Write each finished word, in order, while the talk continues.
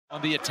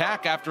On the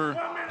attack after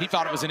he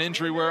thought it was an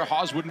injury where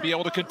Hawes wouldn't be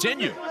able to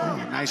continue.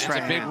 Nice right.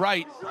 It's a big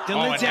right.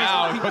 Dolidze, and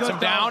now he puts him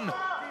down.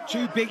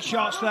 Two big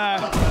shots there.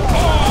 Oh!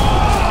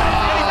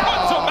 He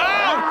puts him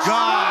out!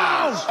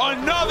 God!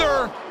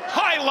 Another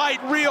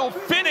highlight reel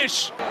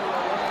finish.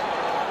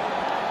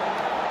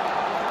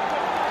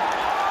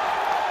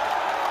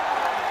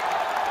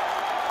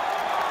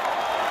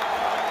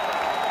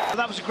 Well,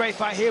 that was a great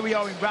fight. Here we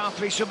are in round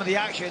 3, some of the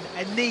action.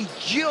 A knee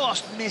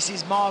just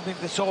misses Marvin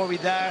Vettori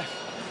there.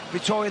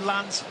 Vettori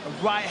lands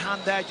a right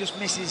hand there, just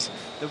misses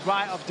the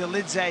right of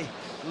Dolidze.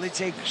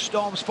 Dolidze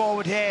storms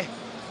forward here,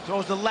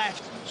 throws the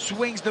left,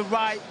 swings the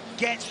right,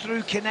 gets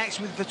through, connects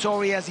with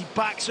Vettori as he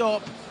backs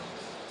up.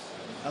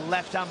 A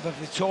left hand for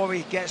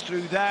Vettori, gets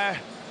through there.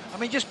 I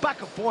mean, just back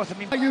and forth. I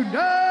mean, a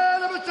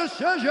unanimous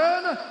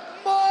decision,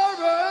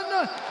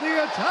 Marvin,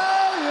 the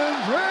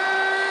Italian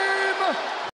Dream.